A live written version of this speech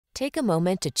Take a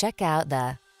moment to check out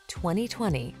the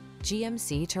 2020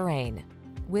 GMC Terrain.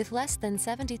 With less than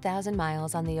 70,000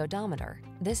 miles on the odometer,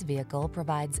 this vehicle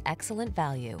provides excellent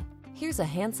value. Here's a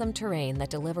handsome Terrain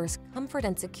that delivers comfort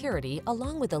and security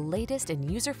along with the latest in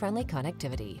user-friendly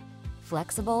connectivity.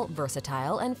 Flexible,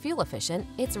 versatile, and fuel-efficient,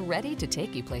 it's ready to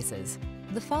take you places.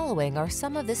 The following are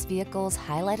some of this vehicle's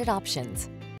highlighted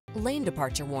options: lane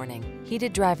departure warning,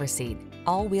 heated driver's seat,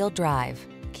 all-wheel drive,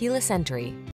 keyless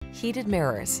entry, heated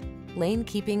mirrors, lane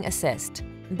keeping assist,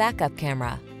 backup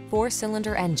camera,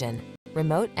 4-cylinder engine,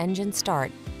 remote engine start,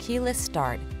 keyless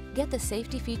start. Get the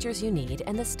safety features you need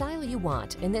and the style you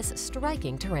want in this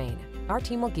striking Terrain. Our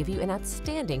team will give you an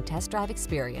outstanding test drive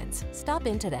experience. Stop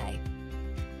in today.